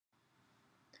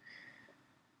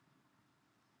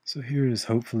So here is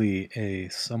hopefully a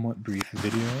somewhat brief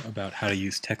video about how to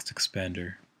use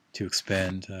TextExpander to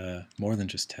expand more than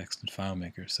just text in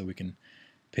FileMaker. So we can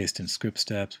paste in script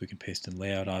steps, we can paste in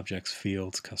layout objects,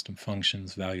 fields, custom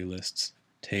functions, value lists,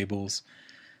 tables,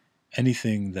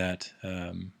 anything that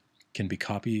can be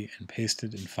copied and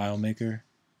pasted in FileMaker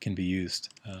can be used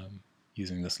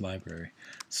using this library.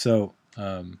 So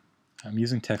I'm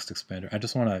using TextExpander. I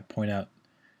just want to point out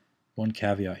one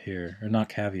caveat here, or not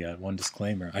caveat, one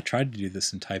disclaimer. I tried to do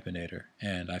this in Typinator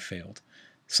and I failed.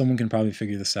 Someone can probably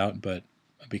figure this out, but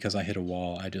because I hit a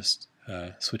wall, I just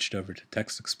switched over to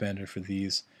TextExpander for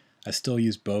these. I still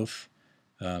use both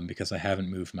because I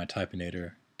haven't moved my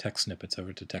Typinator text snippets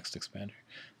over to TextExpander.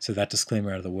 So that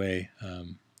disclaimer out of the way,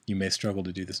 you may struggle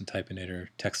to do this in Typinator.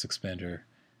 TextExpander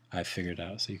I've figured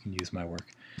out, so you can use my work.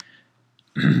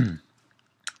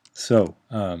 So,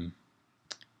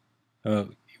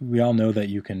 we all know that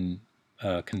you can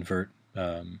convert,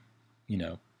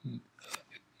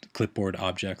 clipboard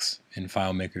objects in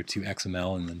FileMaker to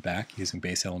XML and then back using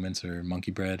base elements or monkey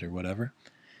bread or whatever.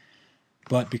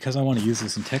 But because I want to use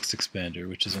this in TextExpander,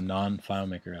 which is a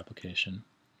non-FileMaker application,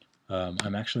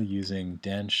 I'm actually using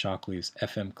Dan Shockley's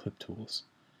FM Clip Tools.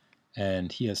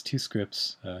 And he has two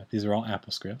scripts. These are all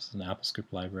Apple scripts. It's an Apple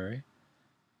script library.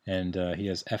 And he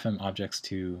has FM objects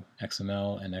to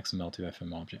XML and XML to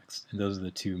FM objects. And those are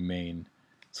the two main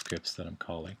scripts that I'm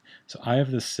calling. So I have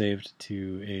this saved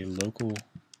to a local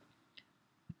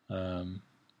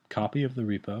copy of the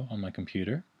repo on my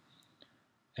computer.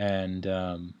 And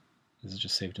this is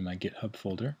just saved in my GitHub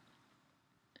folder.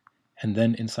 And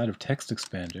then inside of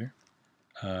TextExpander,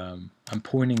 I'm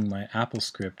pointing my Apple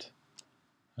script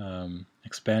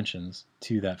expansions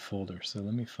to that folder. So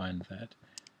let me find that.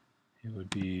 It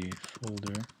would be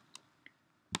folder.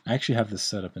 I actually have this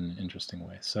set up in an interesting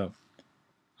way. So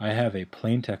I have a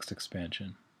plain text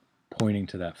expansion pointing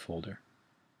to that folder.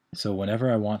 So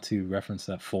whenever I want to reference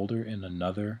that folder in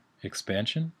another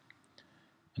expansion,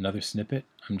 another snippet,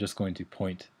 I'm just going to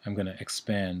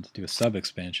expand, do a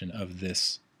sub-expansion of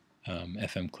this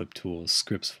FM Clip Tools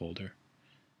scripts folder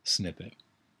snippet.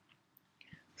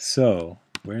 So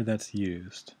where that's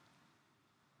used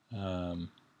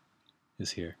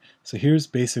is here. So here's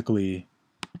basically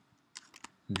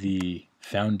the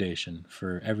foundation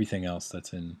for everything else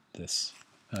that's in this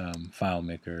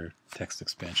FileMaker text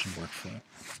expansion workflow.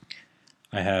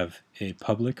 I have a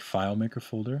public FileMaker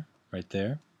folder right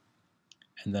there,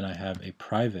 and then I have a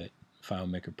private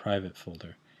FileMaker private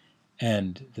folder.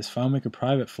 And this FileMaker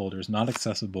private folder is not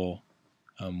accessible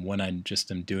when I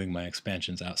just am doing my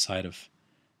expansions outside of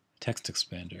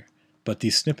TextExpander. But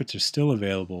these snippets are still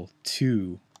available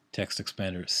to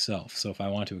TextExpander itself. So if I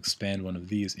want to expand one of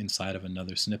these inside of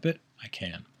another snippet, I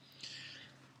can.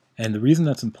 And the reason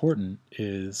that's important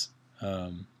is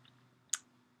in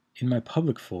my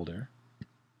public folder,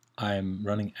 I'm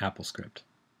running AppleScript.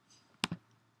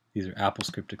 These are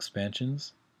AppleScript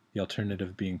expansions, the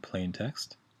alternative being plain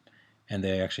text. And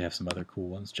they actually have some other cool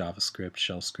ones, JavaScript,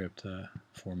 shell script,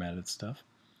 formatted stuff.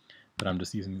 But I'm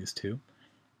just using these two.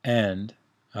 And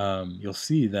you'll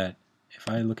see that if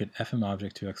I look at FM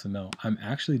object to XML, I'm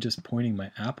actually just pointing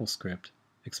my AppleScript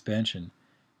expansion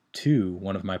to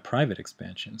one of my private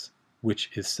expansions, which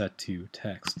is set to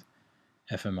text,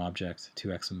 FM object to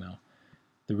XML.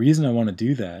 The reason I want to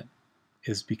do that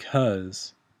is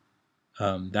because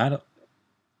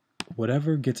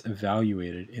whatever gets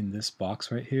evaluated in this box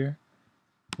right here,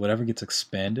 whatever gets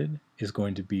expanded is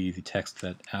going to be the text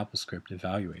that AppleScript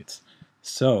evaluates.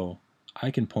 So I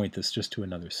can point this just to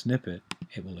another snippet.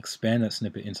 It will expand that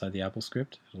snippet inside the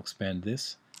AppleScript. It'll expand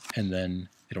this, and then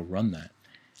it'll run that.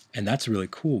 And that's really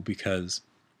cool because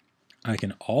I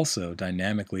can also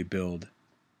dynamically build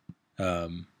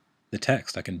the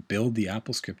text. I can build the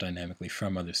AppleScript dynamically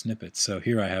from other snippets. So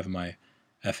here I have my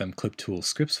FM Clip Tool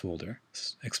scripts folder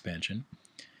expansion.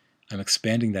 I'm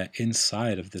expanding that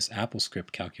inside of this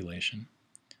AppleScript calculation.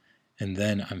 And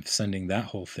then I'm sending that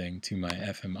whole thing to my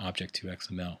FM object to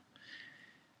XML.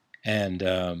 And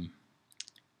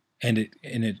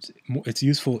it's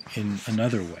useful in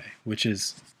another way, which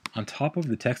is on top of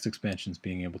the text expansions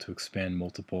being able to expand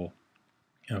multiple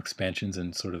expansions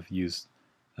and sort of use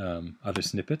other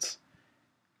snippets,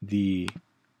 the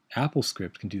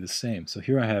AppleScript can do the same. So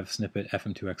here I have snippet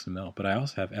FM to XML, but I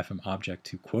also have FM object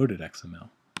to quoted XML,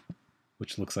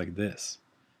 which looks like this.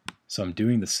 So I'm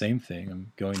doing the same thing.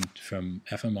 I'm going from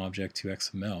FM object to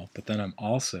XML, but then I'm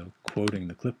also quoting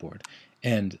the clipboard.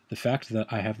 And the fact that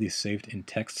I have these saved in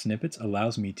text snippets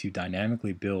allows me to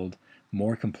dynamically build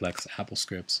more complex Apple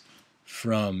scripts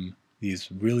from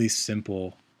these really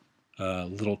simple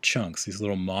little chunks, these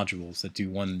little modules that do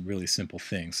one really simple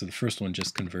thing. So the first one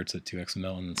just converts it to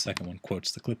XML, and the second one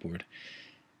quotes the clipboard.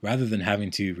 Rather than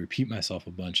having to repeat myself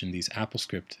a bunch in these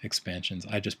AppleScript expansions,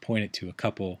 I just point it to a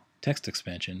couple text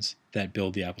expansions that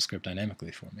build the AppleScript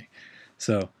dynamically for me.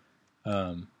 So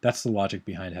that's the logic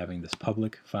behind having this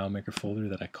public FileMaker folder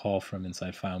that I call from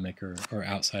inside FileMaker or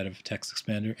outside of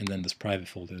TextExpander, and then this private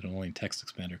folder that only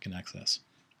TextExpander can access.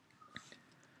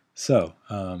 So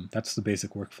that's the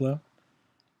basic workflow,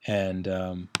 and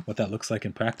what that looks like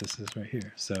in practice is right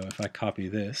here. So if I copy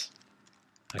this,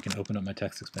 I can open up my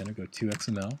TextExpander, go to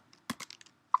XML,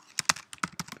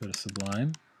 go to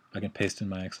Sublime, I can paste in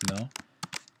my XML,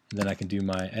 and then I can do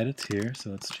my edits here. So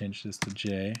let's change this to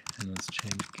J, and let's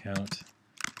change count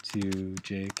to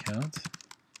J count.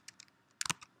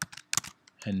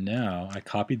 And now I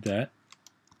copied that,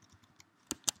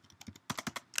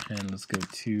 and let's go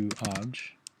to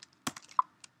obj.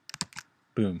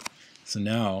 Boom. So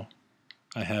now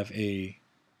I have a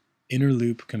inner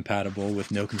loop compatible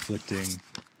with no conflicting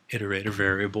iterator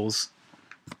variables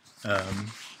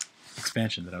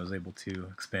expansion that I was able to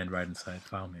expand right inside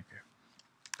FileMaker.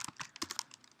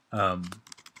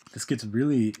 This gets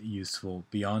really useful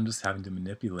beyond just having to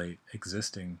manipulate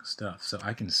existing stuff. So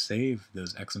I can save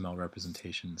those XML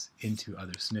representations into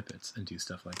other snippets and do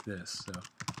stuff like this. So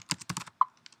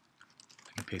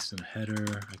I can paste in a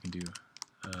header, I can do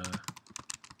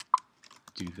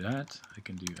that, I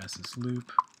can do SS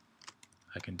loop,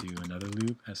 I can do another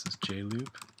loop, SSJ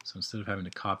loop. So instead of having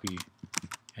to copy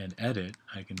and edit,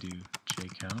 I can do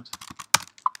jcount.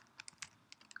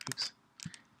 Oops.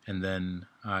 And then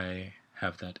I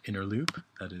have that inner loop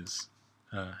that is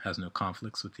has no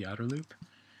conflicts with the outer loop.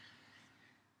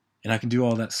 And I can do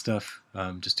all that stuff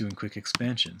just doing quick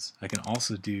expansions. I can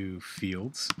also do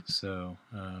fields. So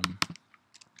I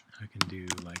can do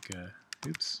like a,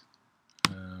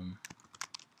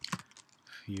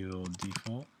 field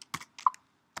default,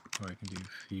 or I can do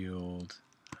field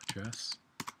address.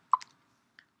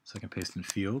 So I can paste in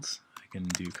fields. I can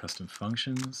do custom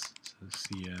functions, so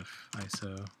cf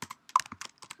iso,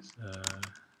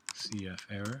 cf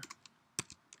error,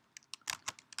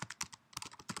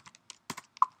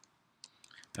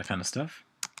 that kind of stuff.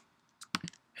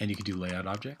 And you can do layout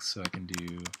objects, so I can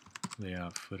do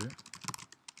layout footer.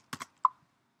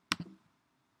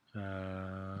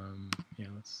 Yeah,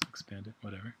 let's expand it,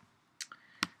 whatever.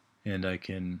 And I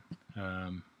can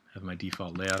have my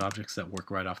default layout objects that work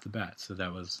right off the bat. So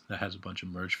that has a bunch of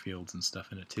merge fields and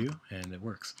stuff in it too, and it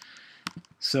works.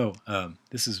 So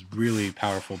this is really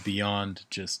powerful beyond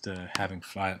just having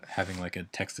like a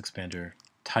text expander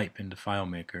type into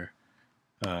FileMaker.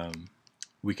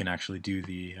 We can actually do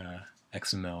the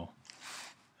XML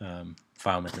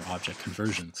FileMaker object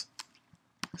conversions.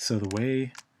 So the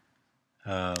way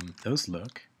those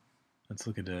look, let's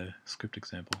look at a script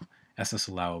example.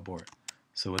 SSAllow abort.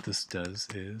 So what this does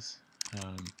is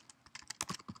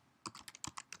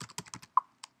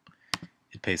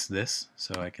it pastes this,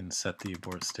 so I can set the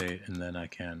abort state, and then I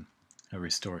can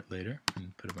restore it later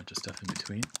and put a bunch of stuff in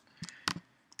between.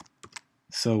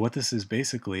 So what this is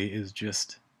basically is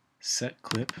just set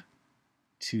clip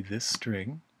to this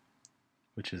string,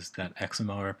 which is that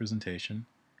XML representation,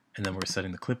 and then we're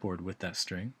setting the clipboard with that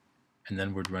string, and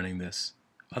then we're running this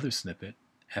other snippet,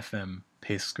 fm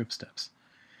paste script steps.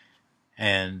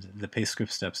 And the paste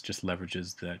script steps just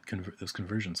leverages those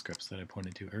conversion scripts that I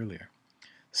pointed to earlier.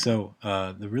 So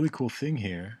the really cool thing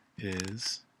here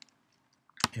is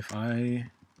if let's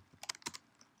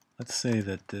say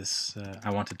that this,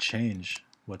 I want to change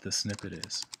what the snippet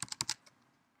is.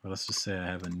 Or let's just say I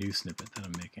have a new snippet that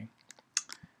I'm making.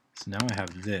 So now I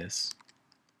have this.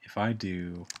 If I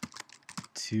do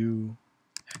to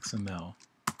XML,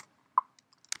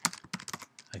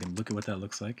 I can look at what that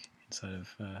looks like inside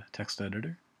of text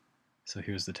editor. So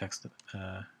here's the text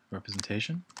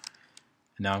representation.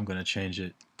 And now I'm going to change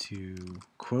it to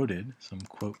quoted, so I'm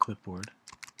quote clipboard.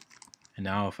 And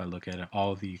now if I look at it,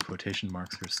 all the quotation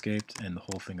marks are escaped and the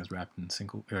whole thing is wrapped in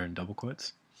in double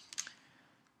quotes.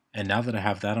 And now that I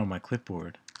have that on my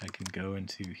clipboard, I can go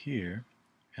into here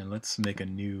and let's make a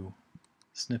new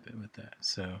snippet with that.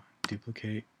 So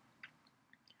duplicate,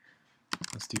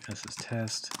 let's do SS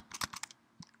test.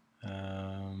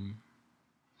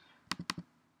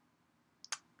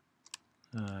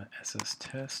 SS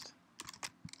test,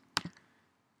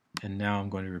 and now I'm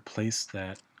going to replace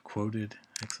that quoted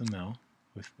XML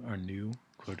with our new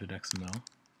quoted XML.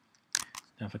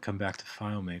 Now if I come back to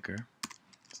FileMaker,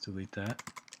 let's delete that.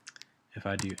 If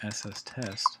I do SS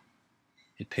test,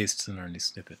 it pastes in our new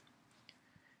snippet.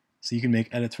 So you can make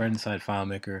edits right inside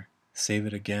FileMaker, save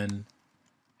it again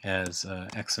as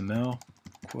XML,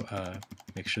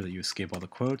 make sure that you escape all the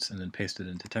quotes and then paste it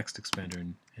into TextExpander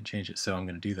and change it. So I'm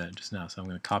going to do that just now. So I'm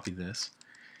going to copy this.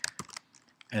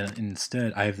 And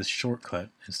instead, I have this shortcut.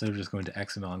 Instead of just going to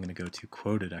XML, I'm going to go to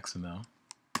quoted XML.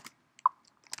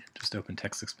 Just open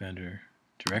TextExpander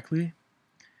directly,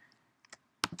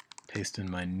 paste in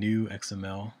my new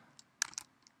XML,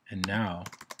 and now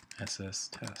SS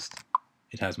test.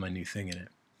 It has my new thing in it.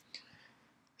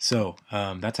 So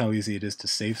that's how easy it is to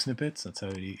save snippets. That's how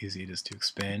easy it is to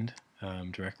expand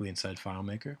directly inside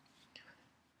FileMaker.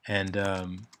 And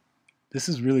this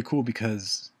is really cool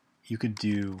because you could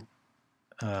do,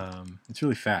 it's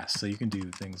really fast. So you can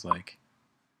do things like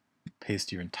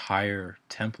paste your entire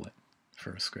template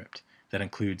for a script that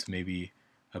includes maybe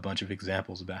a bunch of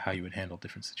examples about how you would handle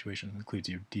different situations. It includes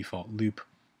your default loop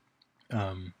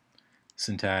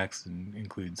syntax, and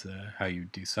includes how you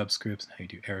do subscripts, and how you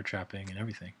do error trapping, and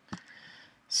everything.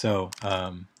 So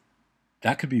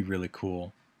that could be really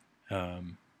cool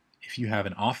if you have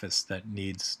an office that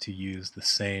needs to use the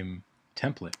same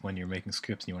template when you're making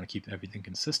scripts and you want to keep everything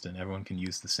consistent. Everyone can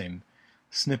use the same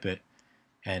snippet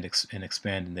and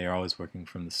expand, and they're always working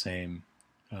from the same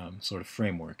sort of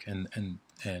framework, and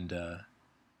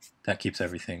that keeps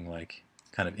everything like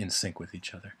kind of in sync with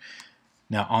each other.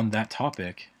 Now on that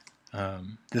topic,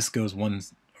 this goes one,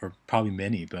 or probably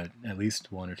many, but at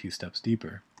least one or two steps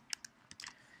deeper.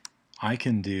 I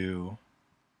can do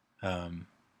a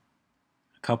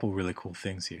couple really cool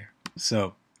things here.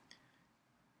 So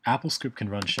AppleScript can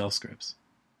run shell scripts,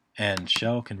 and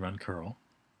shell can run curl,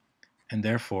 and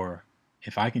therefore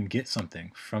if I can get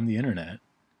something from the internet,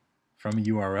 from a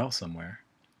URL somewhere,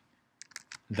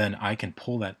 then I can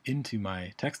pull that into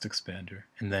my TextExpander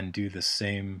and then do the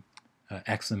same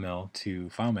XML to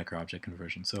FileMaker object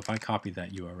conversion. So if I copy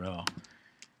that URL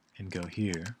and go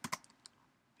here,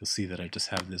 you'll see that I just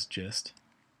have this gist,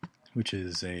 which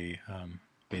is a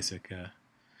basic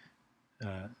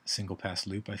single pass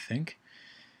loop, I think.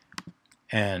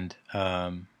 And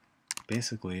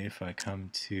basically, if I come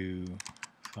to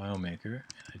FileMaker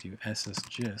and I do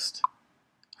ssgist,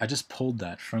 I just pulled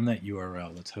that from that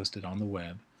URL that's hosted on the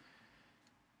web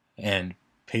and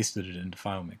pasted it into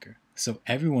FileMaker. So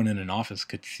everyone in an office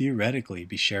could theoretically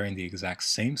be sharing the exact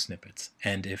same snippets,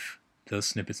 and if those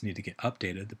snippets need to get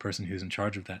updated, the person who's in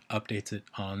charge of that updates it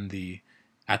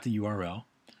at the URL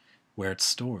where it's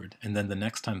stored, and then the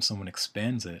next time someone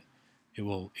expands it, it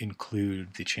will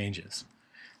include the changes.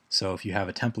 So if you have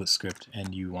a template script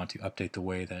and you want to update the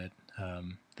way that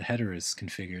the header is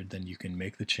configured, then you can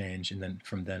make the change, and then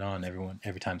from then on,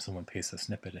 every time someone pastes a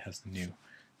snippet, it has the new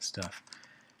stuff.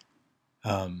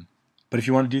 But if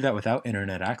you want to do that without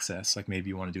internet access, like maybe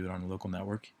you want to do it on a local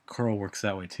network, curl works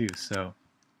that way too. So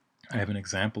I have an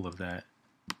example of that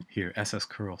here, ss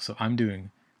curl. So I'm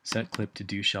doing set clip to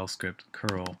do shell script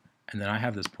curl, and then I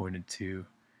have this pointed to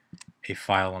a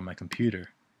file on my computer.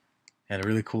 And a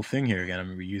really cool thing here, again,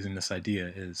 I'm reusing this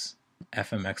idea, is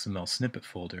fmxml snippet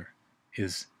folder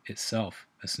is itself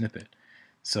a snippet.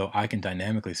 So I can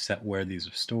dynamically set where these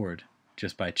are stored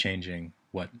just by changing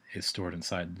what is stored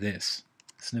inside this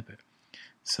snippet.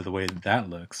 So the way that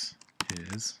looks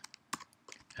is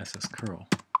ss curl.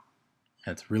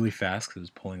 And it's really fast because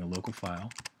it's pulling a local file.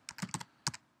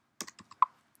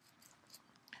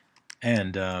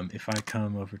 And if I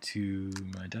come over to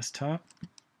my desktop,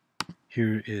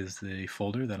 here is the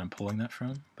folder that I'm pulling that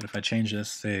from. But if I change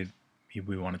this, say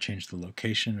we want to change the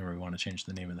location or we want to change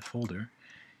the name of the folder,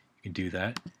 you can do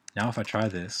that. Now if I try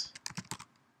this,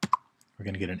 we're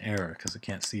going to get an error because it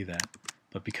can't see that.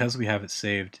 But because we have it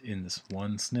saved in this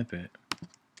one snippet,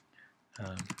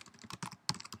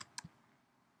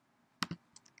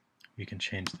 we can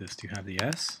change this to have the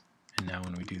S, and now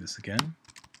when we do this again,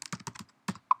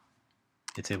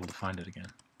 it's able to find it again.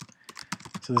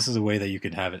 So this is a way that you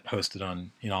could have it hosted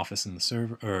on in Office in the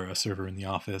server, or a server in the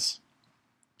office,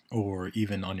 or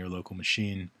even on your local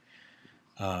machine.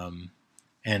 And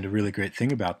a really great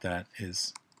thing about that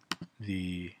is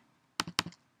the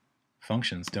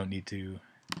functions don't need to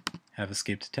have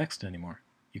escape to text anymore.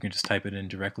 You can just type it in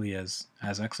directly as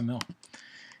XML.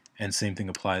 And same thing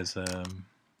applies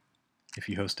if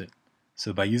you host it.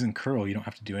 So by using curl, you don't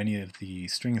have to do any of the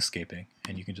string escaping,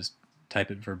 and you can just type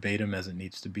it verbatim as it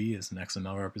needs to be as an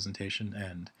XML representation,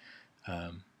 and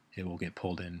it will get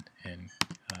pulled in and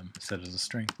set as a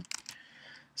string.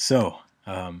 So,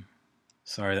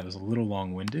 sorry that was a little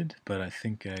long-winded, but I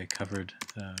think I covered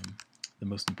the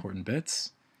most important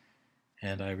bits,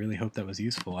 and I really hope that was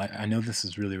useful. I know this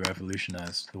has really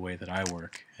revolutionized the way that I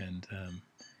work, and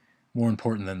more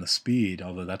important than the speed,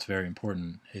 although that's very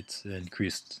important, it's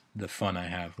increased the fun I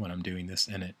have when I'm doing this,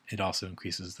 and it also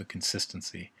increases the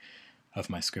consistency of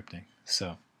my scripting.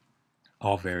 So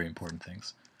all very important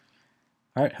things.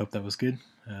 All right, hope that was good.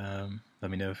 Let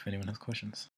me know if anyone has questions.